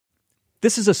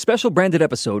This is a special branded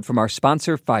episode from our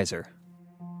sponsor, Pfizer.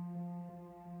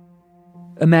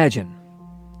 Imagine,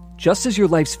 just as your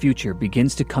life's future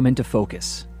begins to come into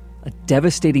focus, a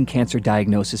devastating cancer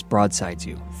diagnosis broadsides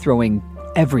you, throwing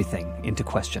everything into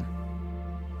question.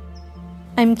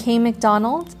 I'm Kay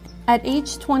McDonald. At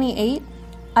age 28,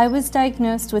 I was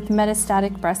diagnosed with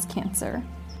metastatic breast cancer.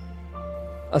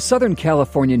 A Southern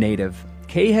California native,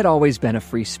 Kay had always been a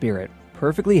free spirit,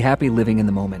 perfectly happy living in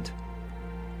the moment.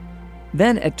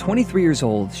 Then, at 23 years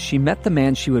old, she met the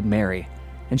man she would marry,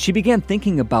 and she began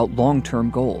thinking about long-term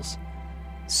goals.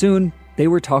 Soon, they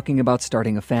were talking about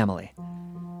starting a family.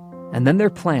 And then their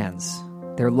plans,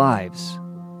 their lives,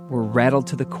 were rattled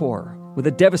to the core with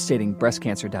a devastating breast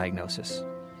cancer diagnosis.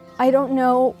 I don't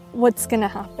know what's going to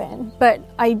happen, but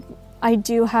I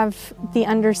do have the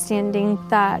understanding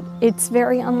that it's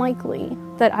very unlikely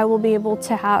that I will be able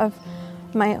to have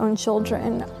my own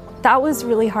children. That was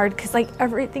really hard because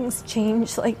everything's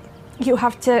changed. You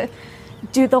have to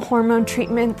do the hormone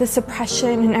treatment, the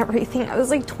suppression and everything. I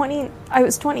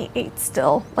was 28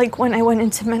 still, when I went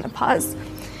into menopause.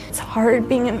 It's hard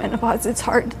being in menopause. It's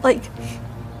hard,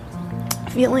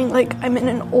 feeling like I'm in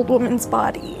an old woman's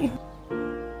body.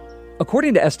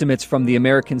 According to estimates from the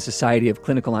American Society of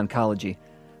Clinical Oncology,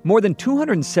 more than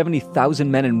 270,000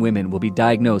 men and women will be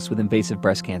diagnosed with invasive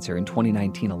breast cancer in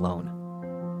 2019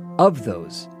 alone. Of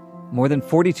those, more than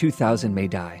 42,000 may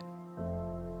die.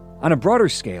 On a broader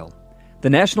scale, the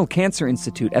National Cancer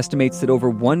Institute estimates that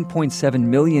over 1.7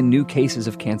 million new cases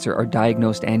of cancer are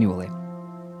diagnosed annually.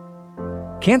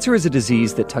 Cancer is a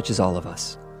disease that touches all of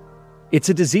us. It's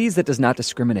a disease that does not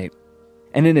discriminate.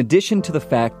 And in addition to the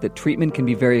fact that treatment can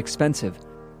be very expensive,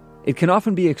 it can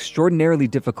often be extraordinarily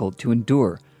difficult to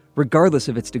endure, regardless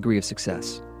of its degree of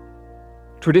success.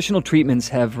 Traditional treatments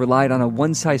have relied on a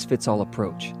one-size-fits-all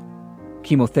approach: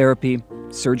 chemotherapy,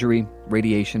 surgery,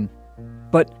 radiation.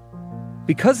 But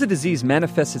because the disease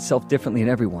manifests itself differently in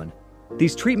everyone,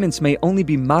 these treatments may only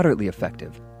be moderately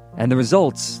effective, and the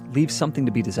results leave something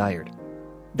to be desired.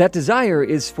 That desire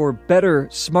is for better,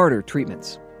 smarter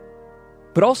treatments,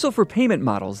 but also for payment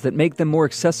models that make them more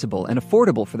accessible and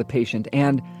affordable for the patient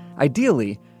and,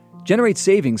 ideally, generate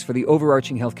savings for the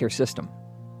overarching healthcare system.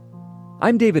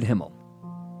 I'm David Himmel.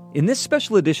 In this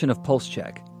special edition of Pulse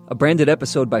Check, a branded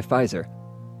episode by Pfizer,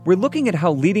 we're looking at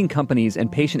how leading companies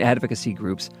and patient advocacy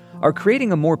groups are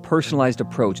creating a more personalized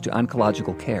approach to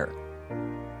oncological care.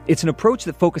 It's an approach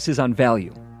that focuses on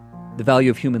value, the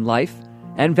value of human life,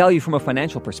 and value from a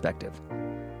financial perspective,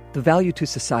 the value to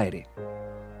society.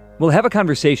 We'll have a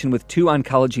conversation with two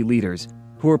oncology leaders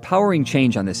who are powering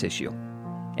change on this issue: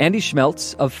 Andy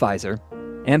Schmeltz of Pfizer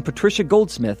and Patricia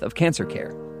Goldsmith of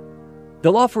CancerCare.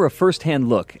 They'll offer a first-hand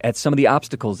look at some of the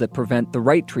obstacles that prevent the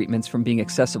right treatments from being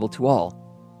accessible to all,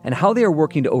 and how they are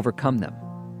working to overcome them.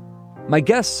 My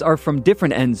guests are from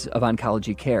different ends of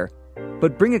oncology care,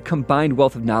 but bring a combined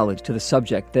wealth of knowledge to the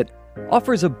subject that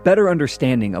offers a better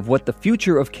understanding of what the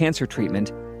future of cancer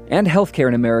treatment and healthcare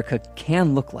in America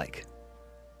can look like.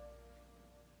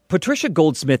 Patricia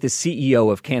Goldsmith is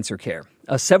CEO of CancerCare,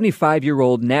 a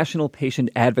 75-year-old national patient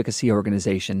advocacy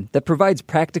organization that provides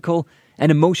practical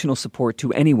and emotional support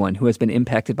to anyone who has been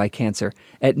impacted by cancer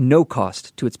at no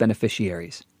cost to its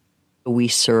beneficiaries. We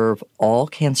serve all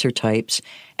cancer types,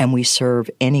 and we serve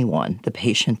anyone, the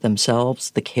patient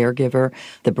themselves, the caregiver,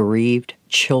 the bereaved,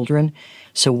 children.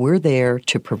 So we're there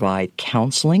to provide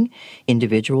counseling,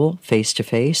 individual,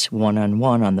 face-to-face,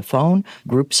 one-on-one on the phone,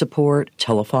 group support,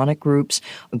 telephonic groups,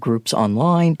 groups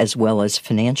online, as well as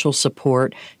financial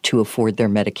support to afford their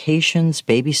medications,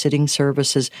 babysitting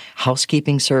services,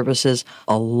 housekeeping services,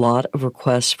 a lot of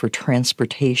requests for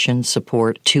transportation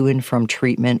support to and from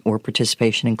treatment or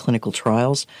participation in clinical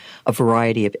trials, a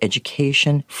variety of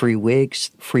education, free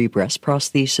wigs, free breast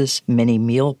prosthesis, many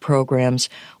meal programs.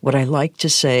 What I like to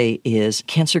say is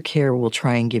CancerCare will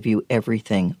try and give you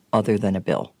everything other than a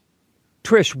bill.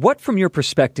 Trish, what from your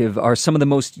perspective are some of the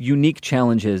most unique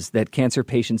challenges that cancer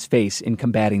patients face in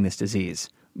combating this disease?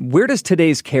 Where does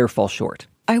today's care fall short?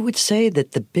 I would say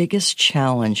that the biggest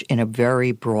challenge in a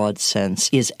very broad sense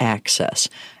is access.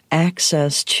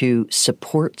 Access to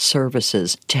support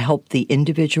services to help the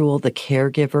individual, the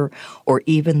caregiver, or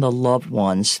even the loved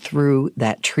ones through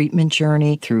that treatment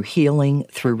journey, through healing,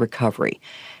 through recovery.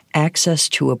 Access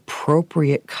to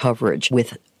appropriate coverage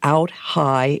without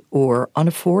high or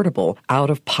unaffordable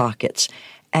out-of-pockets.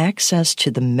 Access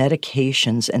to the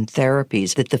medications and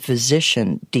therapies that the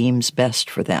physician deems best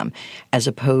for them, as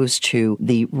opposed to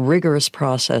the rigorous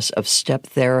process of step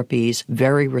therapies,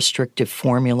 very restrictive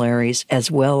formularies, as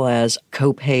well as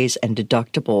copays and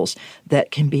deductibles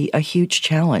that can be a huge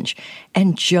challenge.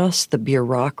 and just the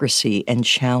bureaucracy and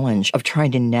challenge of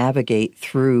trying to navigate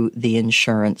through the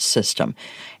insurance system.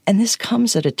 And this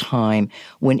comes at a time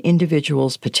when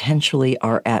individuals potentially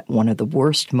are at one of the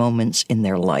worst moments in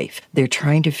their life. They're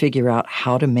trying to figure out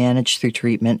how to manage through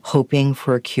treatment, hoping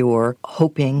for a cure,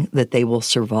 hoping that they will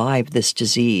survive this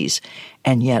disease.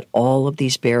 And yet all of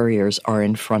these barriers are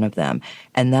in front of them.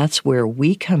 And that's where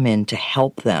we come in to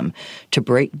help them, to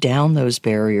break down those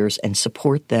barriers and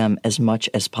support them as much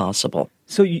as possible.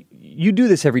 So you do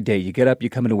this every day. You get up, you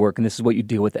come into work, and this is what you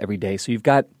deal with every day. So you've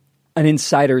got an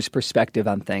insider's perspective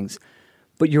on things.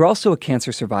 But you're also a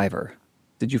cancer survivor.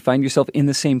 Did you find yourself in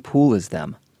the same pool as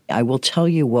them? I will tell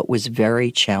you what was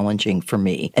very challenging for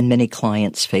me, and many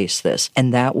clients face this,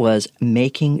 and that was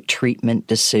making treatment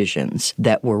decisions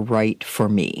that were right for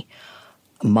me.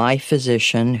 My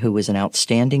physician, who was an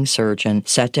outstanding surgeon,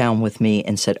 sat down with me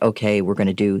and said, okay, we're going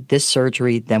to do this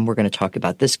surgery, then we're going to talk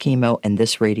about this chemo and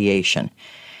this radiation.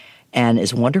 And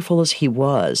as wonderful as he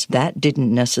was, that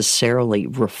didn't necessarily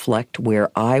reflect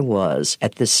where I was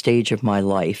at this stage of my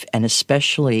life, and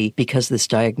especially because this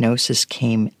diagnosis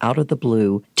came out of the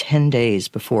blue 10 days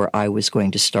before I was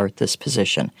going to start this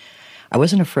position. I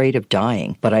wasn't afraid of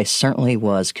dying, but I certainly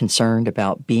was concerned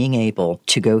about being able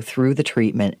to go through the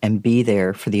treatment and be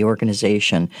there for the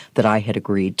organization that I had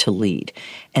agreed to lead.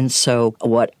 And so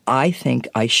what I think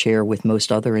I share with most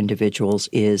other individuals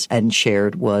is, and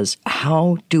shared was,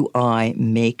 how do I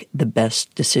make the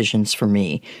best decisions for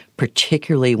me,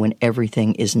 particularly when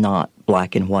everything is not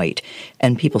black and white?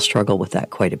 And people struggle with that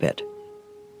quite a bit.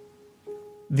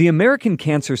 The American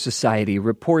Cancer Society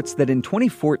reports that in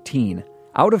 2014,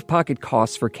 out-of-pocket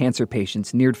costs for cancer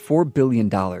patients neared $4 billion.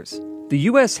 The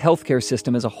U.S. healthcare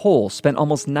system as a whole spent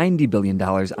almost $90 billion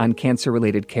on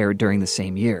cancer-related care during the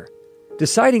same year.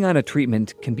 Deciding on a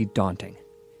treatment can be daunting.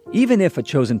 Even if a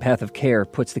chosen path of care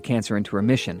puts the cancer into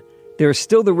remission, there is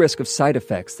still the risk of side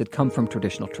effects that come from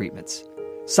traditional treatments.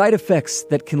 Side effects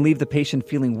that can leave the patient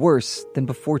feeling worse than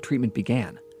before treatment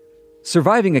began.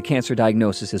 Surviving a cancer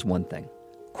diagnosis is one thing.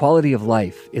 Quality of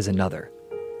life is another.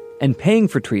 And paying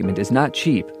for treatment is not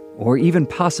cheap or even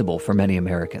possible for many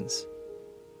Americans.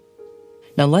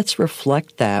 Now let's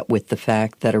reflect that with the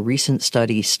fact that a recent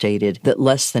study stated that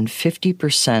less than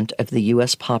 50% of the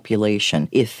U.S. population,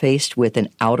 if faced with an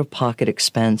out-of-pocket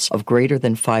expense of greater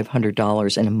than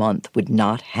 $500 in a month, would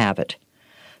not have it.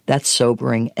 That's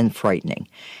sobering and frightening.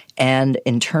 And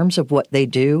in terms of what they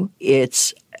do,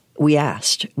 we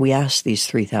asked these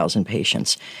 3,000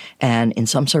 patients, and in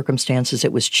some circumstances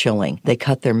it was chilling. They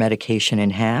cut their medication in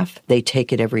half. They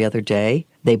take it every other day.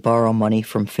 They borrow money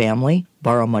from family,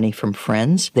 borrow money from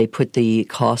friends. They put the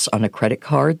costs on a credit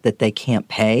card that they can't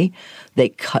pay. They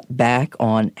cut back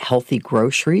on healthy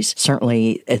groceries.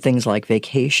 Certainly things like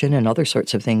vacation and other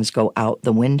sorts of things go out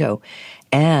the window.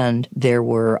 And there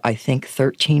were, I think,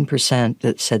 13%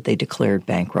 that said they declared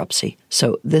bankruptcy.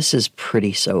 So this is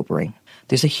pretty sobering.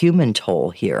 There's a human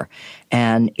toll here,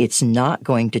 and it's not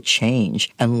going to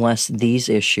change unless these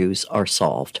issues are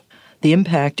solved. The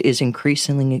impact is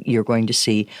increasingly, you're going to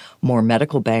see more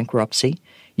medical bankruptcy.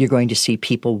 You're going to see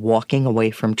people walking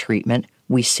away from treatment.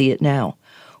 We see it now.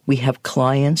 We have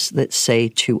clients that say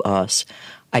to us,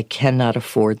 I cannot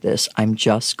afford this. I'm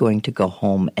just going to go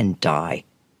home and die.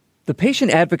 The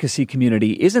patient advocacy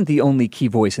community isn't the only key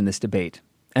voice in this debate,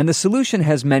 and the solution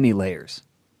has many layers.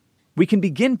 We can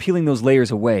begin peeling those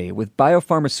layers away with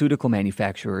biopharmaceutical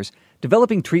manufacturers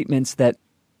developing treatments that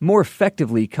more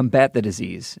effectively combat the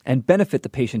disease and benefit the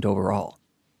patient overall.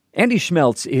 Andy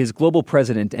Schmeltz is Global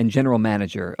President and General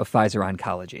Manager of Pfizer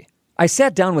Oncology. I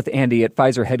sat down with Andy at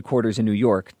Pfizer headquarters in New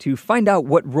York to find out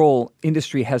what role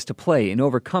industry has to play in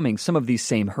overcoming some of these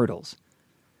same hurdles.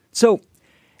 So,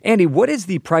 Andy, what is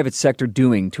the private sector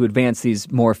doing to advance these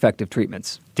more effective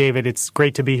treatments? David, it's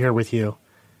great to be here with you.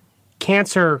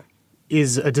 Cancer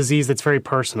is a disease that's very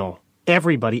personal.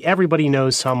 Everybody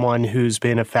knows someone who's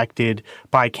been affected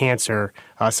by cancer,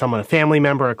 a family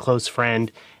member, a close friend.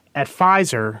 At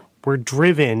Pfizer, we're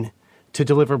driven to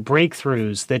deliver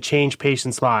breakthroughs that change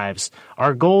patients' lives.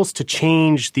 Our goal is to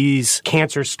change these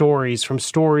cancer stories from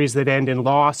stories that end in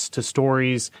loss to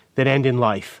stories that end in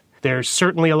life. There's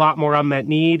certainly a lot more unmet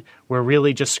need. We're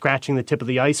really just scratching the tip of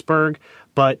the iceberg,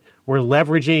 but we're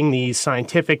leveraging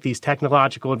these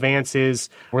technological advances.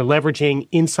 We're leveraging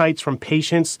insights from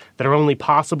patients that are only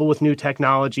possible with new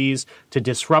technologies to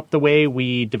disrupt the way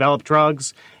we develop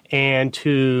drugs and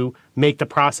to make the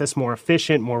process more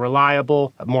efficient, more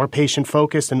reliable, more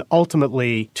patient-focused, and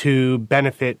ultimately to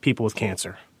benefit people with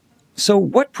cancer. So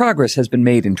what progress has been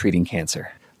made in treating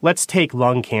cancer? Let's take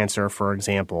lung cancer, for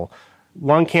example.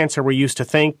 Lung cancer, we used to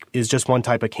think, is just one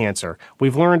type of cancer.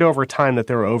 We've learned over time that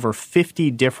there are over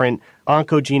 50 different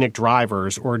oncogenic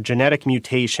drivers or genetic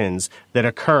mutations that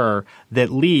occur that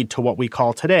lead to what we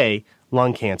call today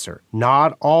lung cancer.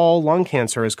 Not all lung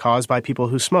cancer is caused by people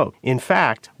who smoke. In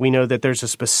fact, we know that there's a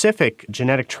specific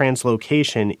genetic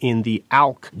translocation in the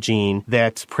ALK gene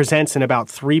that presents in about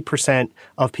 3%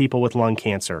 of people with lung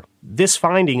cancer. This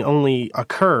finding only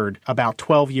occurred about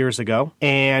 12 years ago,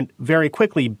 and very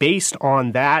quickly, based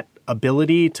on that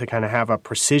ability to kind of have a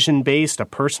precision-based, a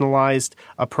personalized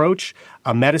approach,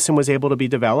 a medicine was able to be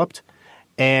developed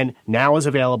and now is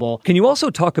available. Can you also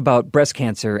talk about breast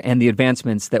cancer and the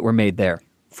advancements that were made there?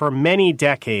 For many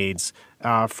decades,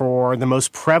 for the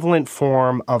most prevalent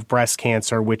form of breast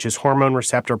cancer, which is hormone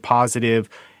receptor positive,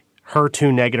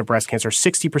 HER2 negative breast cancer,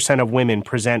 60% of women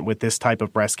present with this type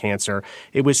of breast cancer.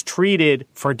 It was treated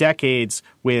for decades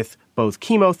with both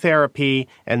chemotherapy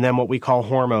and then what we call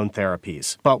hormone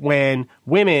therapies. But when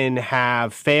women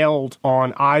have failed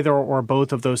on either or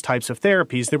both of those types of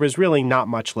therapies, there was really not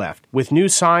much left. With new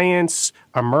science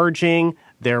emerging,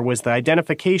 there was the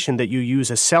identification that you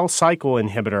use a cell cycle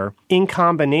inhibitor in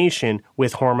combination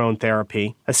with hormone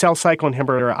therapy. A cell cycle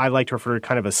inhibitor, I like to refer to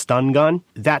kind of a stun gun.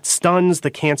 That stuns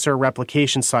the cancer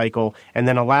replication cycle and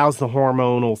then allows the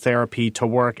hormonal therapy to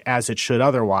work as it should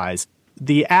otherwise.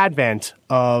 The advent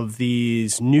of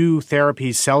these new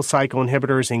therapies, cell cycle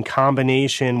inhibitors in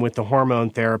combination with the hormone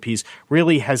therapies,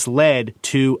 really has led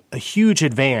to a huge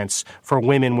advance for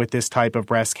women with this type of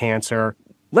breast cancer.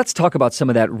 Let's talk about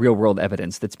some of that real-world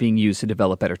evidence that's being used to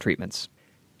develop better treatments.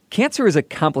 Cancer is a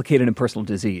complicated and personal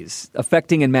disease,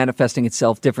 affecting and manifesting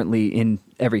itself differently in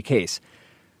every case.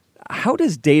 How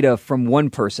does data from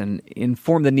one person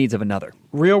inform the needs of another?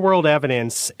 Real-world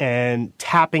evidence and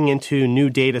tapping into new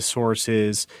data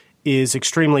sources is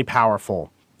extremely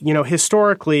powerful. You know,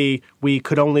 historically, we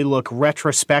could only look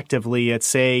retrospectively at,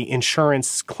 say,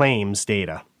 insurance claims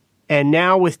data. And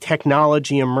now with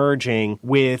technology emerging,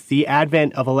 with the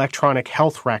advent of electronic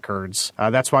health records,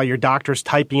 that's why your doctor's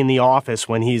typing in the office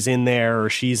when he's in there or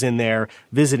she's in there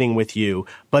visiting with you,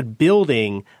 but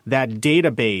building that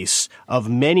database of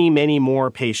many, many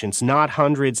more patients, not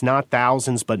hundreds, not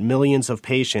thousands, but millions of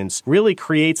patients, really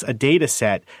creates a data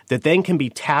set that then can be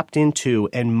tapped into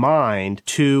and mined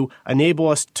to enable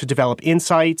us to develop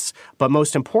insights, but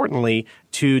most importantly,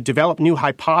 to develop new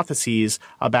hypotheses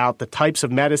about the types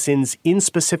of medicines in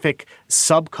specific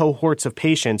sub-cohorts of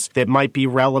patients that might be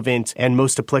relevant and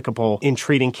most applicable in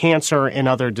treating cancer and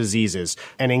other diseases.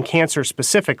 And in cancer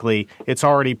specifically, it's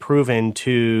already proven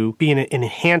to be an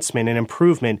enhancement, an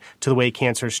improvement to the way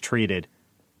cancer is treated.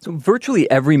 So virtually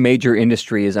every major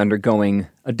industry is undergoing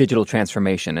a digital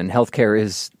transformation, and healthcare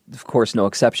is, of course, no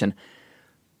exception.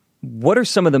 What are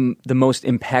some of the most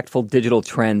impactful digital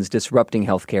trends disrupting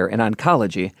healthcare and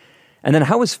oncology? And then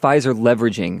how is Pfizer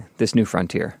leveraging this new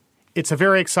frontier? It's a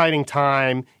very exciting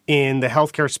time in the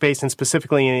healthcare space and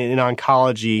specifically in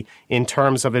oncology in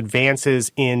terms of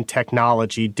advances in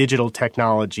technology, digital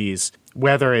technologies,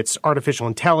 whether it's artificial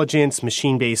intelligence,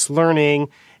 machine-based learning,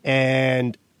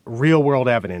 and real-world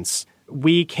evidence.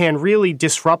 We can really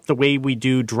disrupt the way we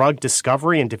do drug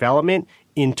discovery and development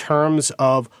in terms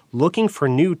of looking for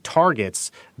new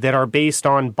targets that are based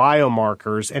on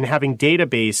biomarkers and having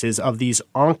databases of these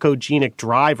oncogenic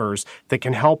drivers that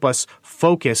can help us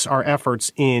focus our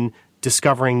efforts in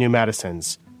discovering new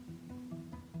medicines.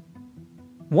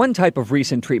 One type of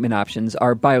recent treatment options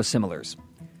are biosimilars.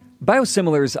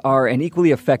 Biosimilars are an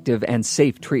equally effective and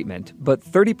safe treatment, but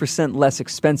 30% less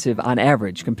expensive on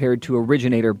average compared to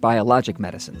originator biologic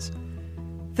medicines.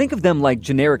 Think of them like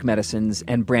generic medicines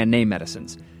and brand name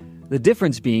medicines. The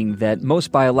difference being that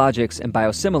most biologics and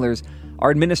biosimilars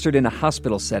are administered in a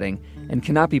hospital setting and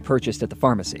cannot be purchased at the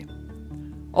pharmacy.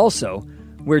 Also,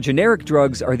 where generic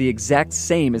drugs are the exact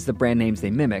same as the brand names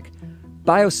they mimic,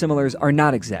 biosimilars are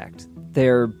not exact.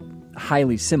 They're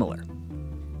highly similar.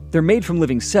 They're made from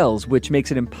living cells, which makes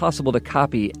it impossible to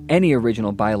copy any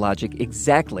original biologic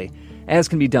exactly as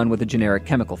can be done with a generic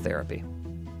chemical therapy.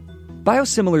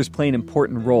 Biosimilars play an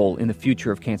important role in the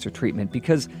future of cancer treatment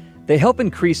because they help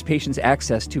increase patients'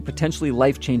 access to potentially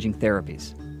life-changing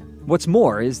therapies. What's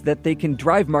more is that they can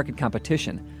drive market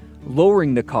competition,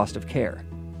 lowering the cost of care.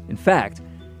 In fact,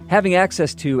 having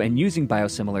access to and using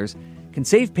biosimilars can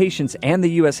save patients and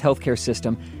the U.S. healthcare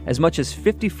system as much as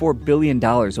 $54 billion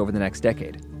over the next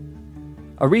decade.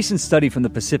 A recent study from the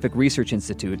Pacific Research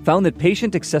Institute found that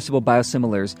patient-accessible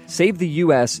biosimilars saved the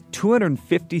U.S.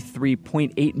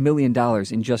 $253.8 million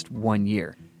in just 1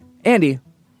 year. Andy,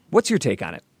 what's your take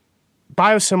on it?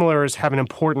 Biosimilars have an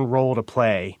important role to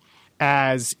play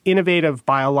as innovative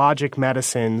biologic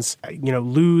medicines,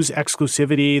 lose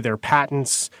exclusivity, their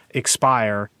patents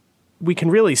expire, we can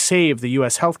really save the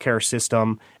U.S. healthcare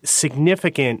system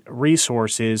significant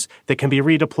resources that can be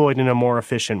redeployed in a more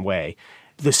efficient way.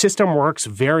 The system works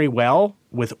very well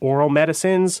with oral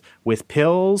medicines, with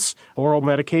pills, oral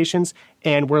medications,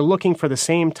 and we're looking for the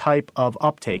same type of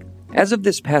uptake. As of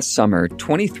this past summer,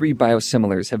 23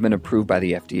 biosimilars have been approved by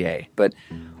the FDA, but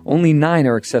only 9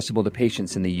 are accessible to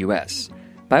patients in the U.S.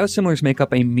 Biosimilars make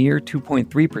up a mere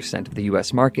 2.3% of the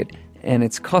U.S. market, and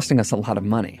it's costing us a lot of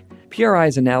money.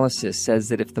 PRI's analysis says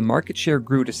that if the market share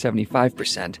grew to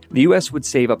 75%, the U.S. would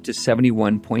save up to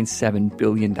 $71.7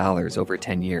 billion over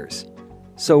 10 years.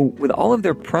 So with all of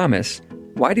their promise,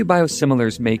 why do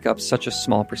biosimilars make up such a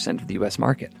small percent of the U.S.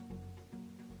 market?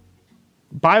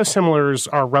 Biosimilars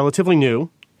are relatively new,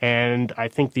 and I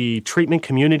think the treatment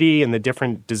community and the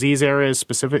different disease areas,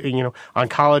 specifically,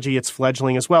 oncology, it's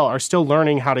fledgling as well, are still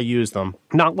learning how to use them.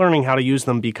 Not learning how to use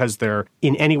them because they're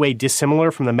in any way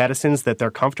dissimilar from the medicines that they're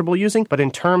comfortable using, but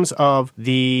in terms of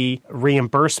the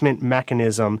reimbursement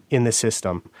mechanism in the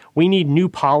system. We need new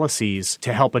policies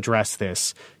to help address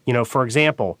this. For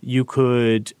example, you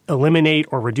could eliminate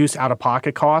or reduce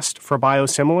out-of-pocket cost for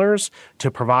biosimilars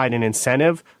to provide an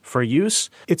incentive for use.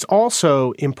 It's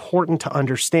also important to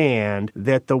understand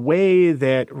that the way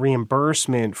that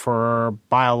reimbursement for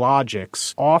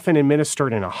biologics, often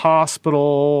administered in a hospital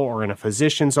or in a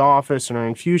physician's office or an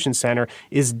infusion center,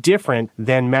 is different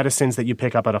than medicines that you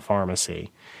pick up at a pharmacy.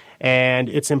 And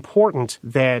it's important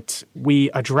that we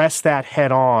address that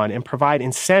head on and provide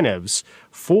incentives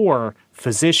for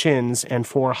physicians and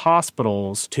for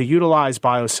hospitals to utilize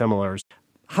biosimilars.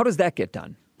 How does that get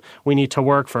done? We need to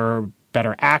work for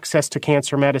better access to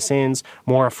cancer medicines,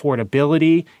 more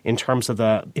affordability in terms of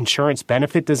the insurance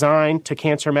benefit design to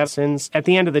cancer medicines. At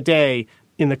the end of the day,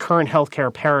 in the current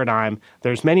healthcare paradigm,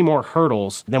 there's many more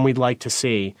hurdles than we'd like to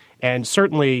see. And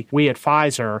certainly we at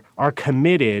Pfizer are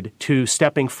committed to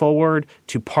stepping forward,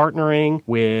 to partnering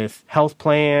with health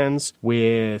plans,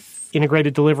 with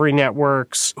integrated delivery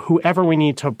networks, whoever we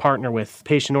need to partner with,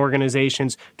 patient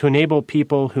organizations, to enable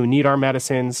people who need our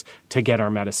medicines to get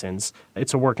our medicines.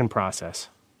 It's a work in process.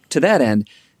 To that end,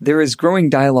 there is growing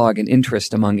dialogue and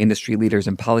interest among industry leaders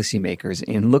and policymakers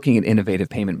in looking at innovative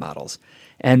payment models.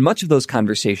 And much of those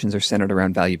conversations are centered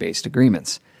around value-based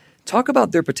agreements. Talk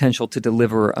about their potential to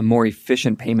deliver a more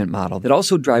efficient payment model that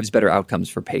also drives better outcomes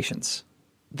for patients.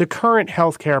 The current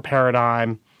healthcare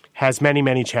paradigm has many,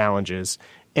 many challenges.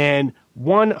 And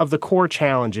one of the core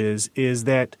challenges is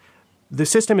that the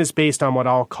system is based on what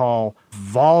I'll call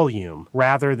volume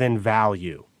rather than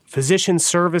value. Physician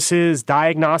services,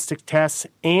 diagnostic tests,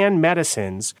 and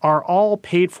medicines are all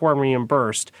paid for and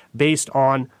reimbursed based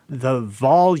on the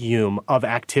volume of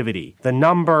activity, the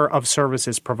number of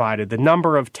services provided, the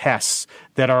number of tests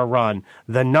that are run,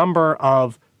 the number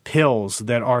of pills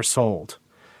that are sold.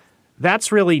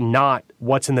 That's really not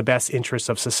what's in the best interest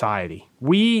of society.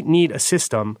 We need a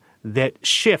system that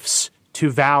shifts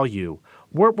to value.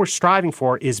 What we're striving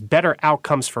for is better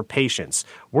outcomes for patients.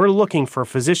 We're looking for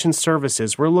physician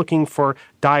services. We're looking for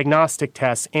diagnostic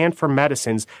tests and for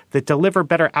medicines that deliver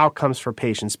better outcomes for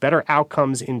patients, better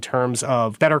outcomes in terms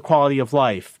of better quality of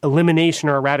life, elimination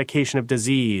or eradication of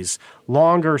disease,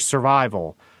 longer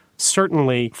survival.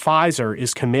 Certainly, Pfizer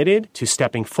is committed to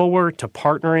stepping forward, to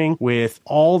partnering with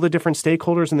all the different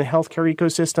stakeholders in the healthcare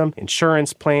ecosystem,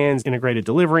 insurance plans, integrated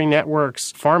delivery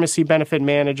networks, pharmacy benefit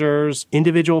managers,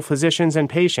 individual physicians, and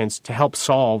patients to help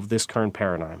solve this current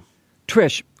paradigm.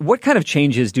 Trish, what kind of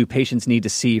changes do patients need to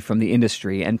see from the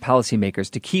industry and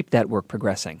policymakers to keep that work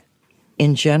progressing?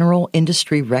 In general,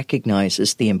 industry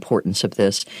recognizes the importance of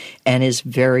this and is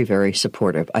very, very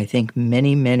supportive. I think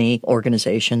many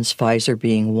organizations, Pfizer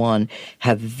being one,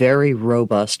 have very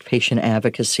robust patient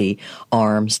advocacy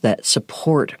arms that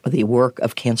support the work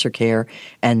of CancerCare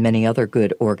and many other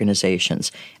good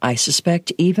organizations. I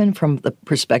suspect even from the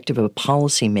perspective of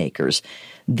policymakers,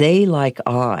 they, like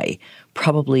I,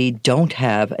 probably don't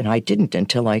have, and I didn't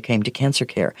until I came to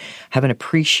CancerCare, have an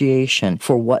appreciation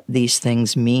for what these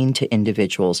things mean to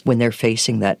individuals when they're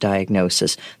facing that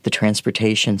diagnosis, the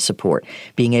transportation support,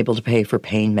 being able to pay for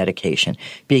pain medication,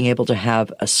 being able to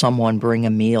have someone bring a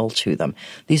meal to them.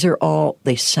 These are all,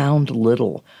 they sound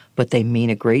little, but they mean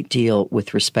a great deal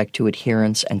with respect to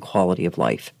adherence and quality of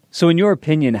life. So in your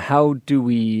opinion, how do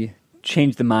we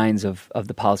change the minds of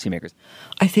the policymakers?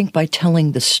 I think by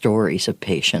telling the stories of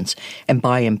patients and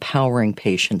by empowering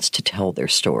patients to tell their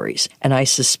stories. And I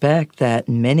suspect that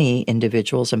many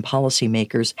individuals and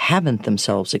policymakers haven't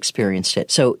themselves experienced it.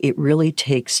 So it really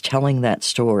takes telling that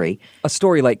story. A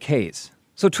story like Kay's.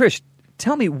 So Trish,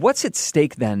 Tell me, what's at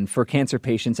stake then for cancer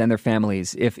patients and their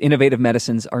families if innovative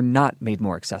medicines are not made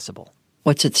more accessible?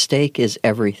 What's at stake is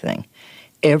everything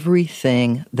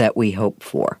that we hope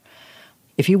for.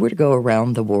 If you were to go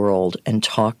around the world and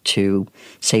talk to,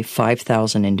 say,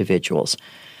 5,000 individuals,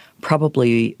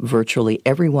 probably virtually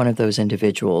every one of those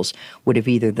individuals would have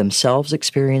either themselves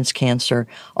experienced cancer,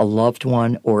 a loved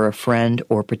one, or a friend,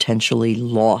 or potentially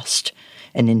lost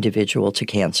an individual to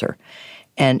cancer.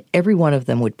 And every one of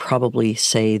them would probably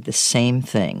say the same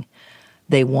thing.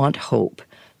 They want hope.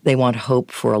 They want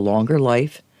hope for a longer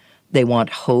life. They want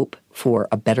hope for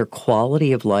a better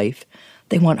quality of life.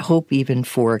 They want hope even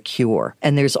for a cure.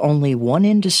 And there's only one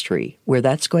industry where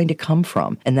that's going to come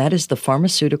from, and that is the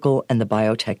pharmaceutical and the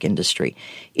biotech industry.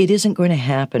 It isn't going to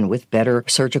happen with better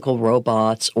surgical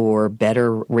robots or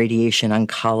better radiation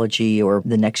oncology or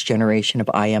the next generation of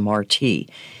IMRT.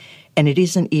 And it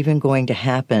isn't even going to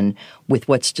happen with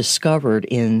what's discovered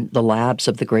in the labs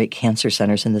of the great cancer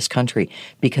centers in this country,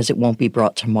 because it won't be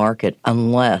brought to market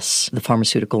unless the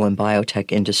pharmaceutical and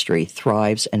biotech industry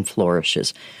thrives and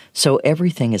flourishes. So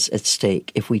everything is at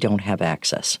stake if we don't have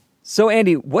access. So,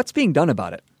 Andy, what's being done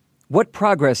about it? What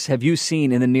progress have you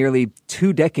seen in the nearly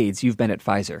 2 decades you've been at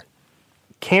Pfizer?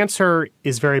 Cancer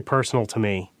is very personal to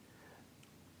me.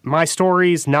 My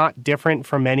story's not different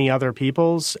from many other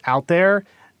people's out there,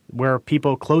 where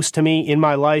people close to me in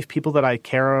my life, people that I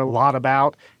care a lot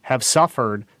about, have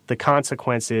suffered the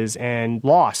consequences and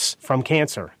loss from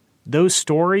cancer. Those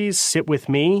stories sit with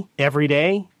me every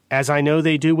day, as I know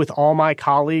they do with all my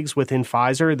colleagues within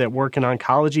Pfizer that work in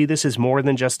oncology. This is more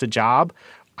than just a job.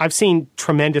 I've seen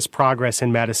tremendous progress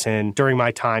in medicine during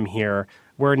my time here.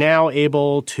 We're now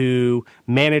able to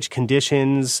manage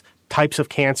conditions, types of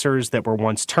cancers that were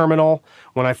once terminal.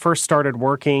 When I first started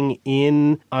working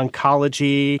in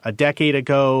oncology a decade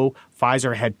ago,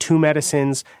 Pfizer had 2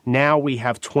 medicines. Now we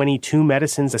have 22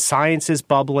 medicines. The science is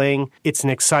bubbling. It's an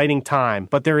exciting time,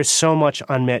 but there is so much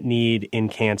unmet need in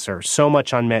cancer, so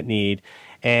much unmet need.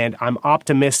 And I'm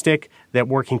optimistic that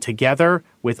working together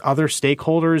with other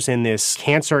stakeholders in this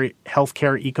cancer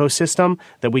healthcare ecosystem,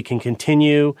 that we can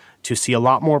continue to see a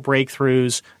lot more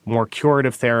breakthroughs, more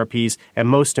curative therapies, and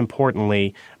most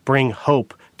importantly, bring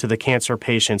hope to the cancer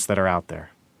patients that are out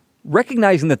there.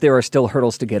 Recognizing that there are still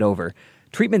hurdles to get over,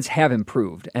 treatments have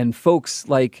improved, and folks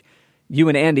like you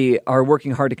and Andy are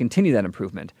working hard to continue that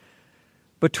improvement.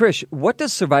 But Trish, what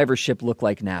does survivorship look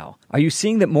like now? Are you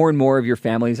seeing that more and more of your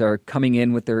families are coming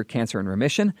in with their cancer in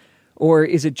remission, or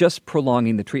is it just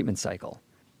prolonging the treatment cycle?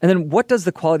 And then what does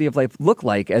the quality of life look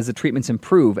like as the treatments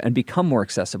improve and become more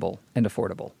accessible and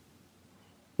affordable?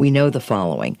 We know the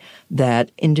following,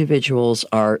 that individuals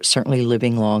are certainly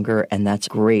living longer, and that's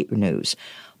great news.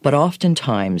 But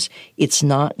oftentimes, it's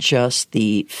not just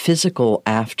the physical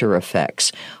after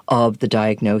effects of the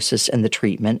diagnosis and the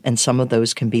treatment, and some of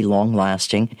those can be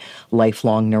long-lasting,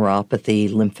 lifelong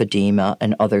neuropathy, lymphedema,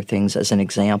 and other things as an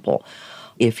example.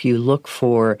 If you look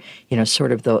for,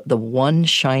 sort of the one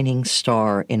shining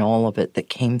star in all of it that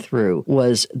came through,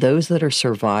 was those that are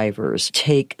survivors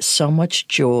take so much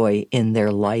joy in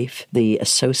their life, the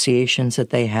associations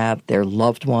that they have, their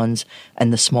loved ones,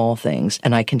 and the small things.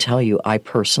 And I can tell you, I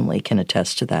personally can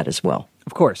attest to that as well.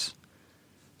 Of course.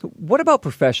 So what about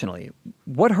professionally?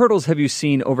 What hurdles have you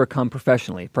seen overcome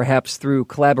professionally, perhaps through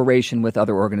collaboration with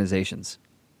other organizations?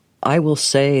 I will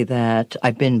say that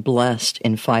I've been blessed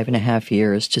in 5.5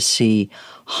 years to see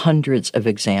hundreds of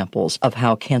examples of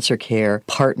how CancerCare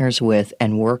partners with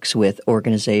and works with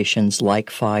organizations like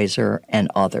Pfizer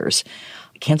and others.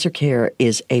 CancerCare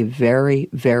is a very,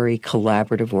 very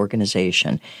collaborative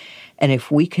organization. And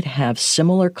if we could have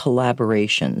similar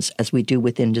collaborations as we do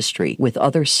with industry, with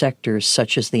other sectors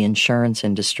such as the insurance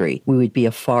industry, we would be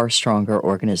a far stronger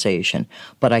organization.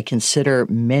 But I consider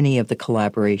many of the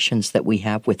collaborations that we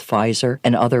have with Pfizer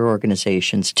and other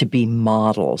organizations to be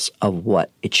models of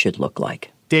what it should look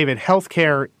like. David,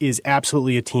 healthcare is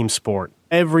absolutely a team sport.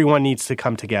 Everyone needs to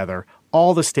come together.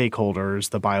 All the stakeholders,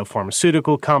 the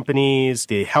biopharmaceutical companies,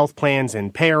 the health plans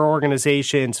and payer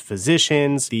organizations,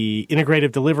 physicians, the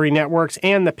integrative delivery networks,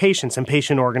 and the patients and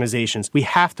patient organizations. We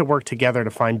have to work together to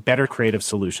find better creative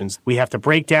solutions. We have to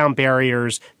break down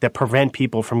barriers that prevent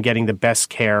people from getting the best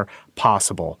care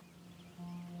possible.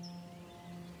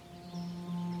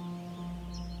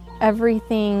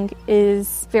 Everything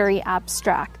is very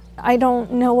abstract. I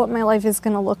don't know what my life is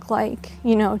going to look like,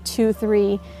 2,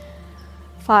 3,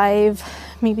 5,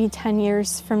 maybe 10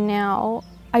 years from now.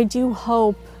 I do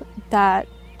hope that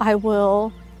I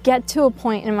will get to a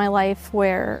point in my life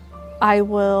where I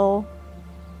will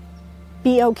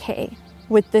be okay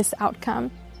with this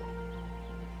outcome.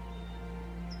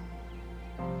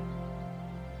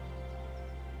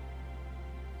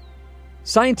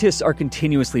 Scientists are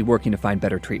continuously working to find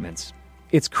better treatments.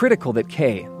 It's critical that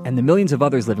Kay and the millions of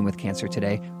others living with cancer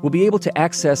today will be able to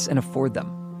access and afford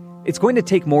them. It's going to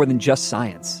take more than just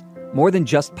science, more than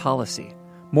just policy,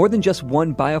 more than just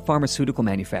one biopharmaceutical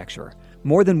manufacturer,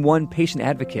 more than one patient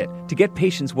advocate to get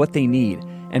patients what they need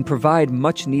and provide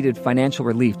much-needed financial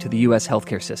relief to the U.S.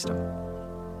 healthcare system.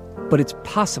 But it's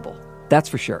possible, that's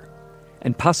for sure.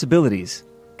 And possibilities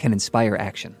can inspire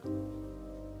action.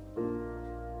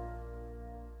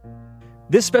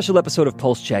 This special episode of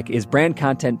Pulse Check is brand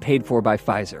content paid for by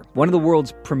Pfizer, one of the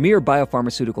world's premier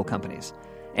biopharmaceutical companies,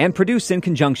 and produced in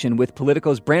conjunction with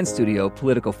Politico's brand studio,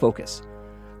 Politico Focus.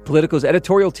 Politico's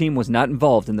editorial team was not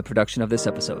involved in the production of this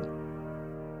episode.